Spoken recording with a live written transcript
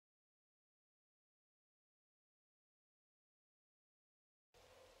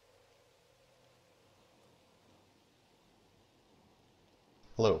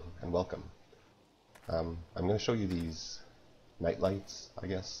Hello and welcome. I'm going to show you these night lights, I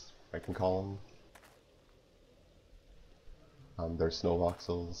guess I can call them. They're snow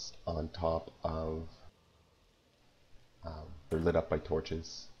voxels on top of, they're lit up by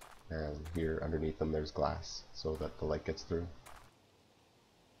torches, and here underneath them there's glass so that the light gets through.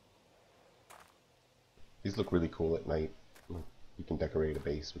 These look really cool at night. You can decorate a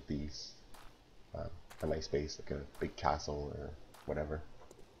base with these, a nice base like a big castle or whatever.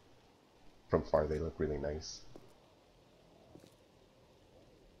 From far they look really nice.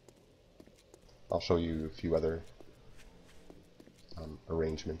 I'll show you a few other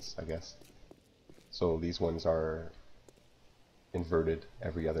arrangements, I guess. So these ones are inverted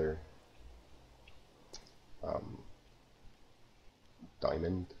every other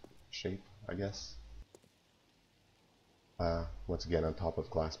diamond shape, I guess. Once again on top of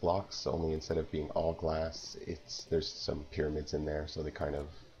glass blocks, only instead of being all glass, there's some pyramids in there, so they kind of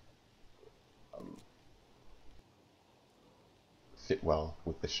fit well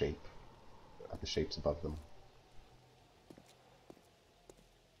with the shapes above them.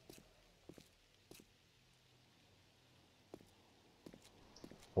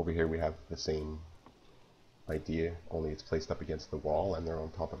 Over here we have the same idea, only it's placed up against the wall and they're on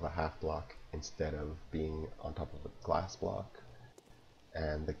top of a half block instead of being on top of a glass block,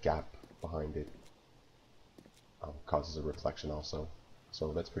 and the gap behind it causes a reflection also,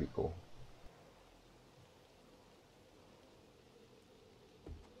 so that's pretty cool.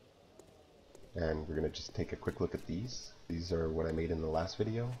 And we're going to just take a quick look at these. These are what I made in the last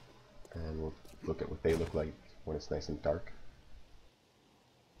video, and we'll look at what they look like when it's nice and dark.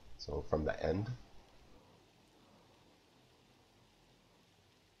 So from the end,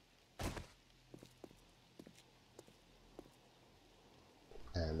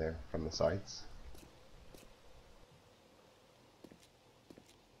 and there from the sides.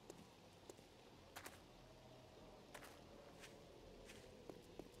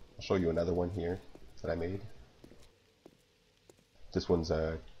 I'll show you another one here that I made. This one's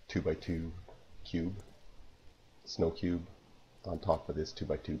a 2x2 cube, snow cube on top of this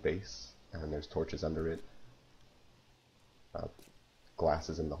 2x2 base, and there's torches under it,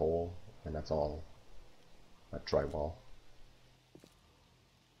 glasses in the hole, and that's all drywall.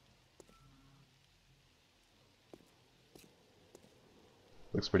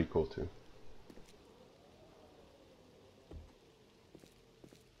 Looks pretty cool too.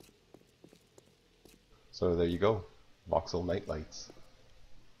 So there you go, voxel night lights.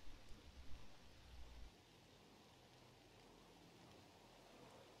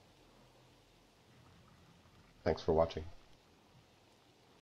 Thanks for watching.